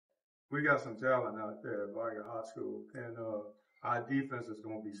we got some talent out there at Vigor High School, and our defense is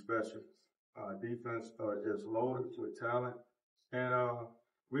going to be special. Our defense is loaded with talent, and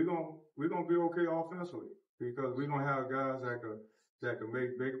we're gonna be okay offensively because we're gonna have guys that can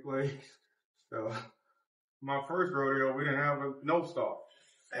make big plays. So my first rodeo, we didn't have no star,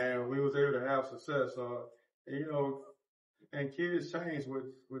 and we was able to have success. You know, and kids change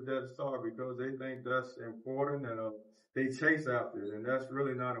with that star because they think that's important and they chase after it, and that's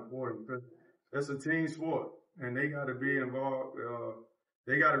really not important because it's a team sport and they got to be involved.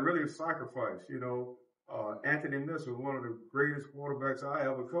 They got to really sacrifice. Anthony Miss was one of the greatest quarterbacks I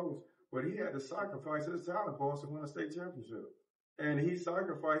ever coached, but he had to sacrifice his talent for us to win a state championship, and he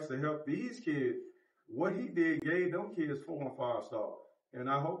sacrificed to help these kids. What he did gave them kids 4 and 5 stars, and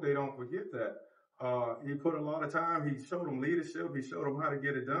I hope they don't forget that. He put a lot of time. He showed them leadership. He showed them how to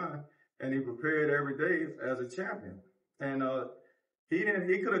get it done, and he prepared every day as a champion. And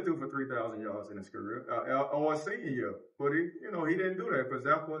he could have threw for 3,000 yards in his career or a senior year, but he didn't do that because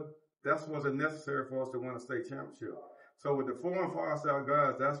that wasn't necessary for us to win a state championship. So with the 4 and 5 star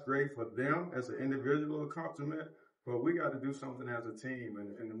guys, that's great for them as an individual accomplishment. But we got to do something as a team,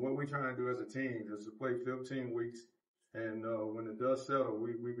 and what we're trying to do as a team is to play 15 weeks. And when the dust settles,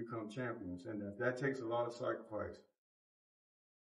 we become champions, and that takes a lot of sacrifice.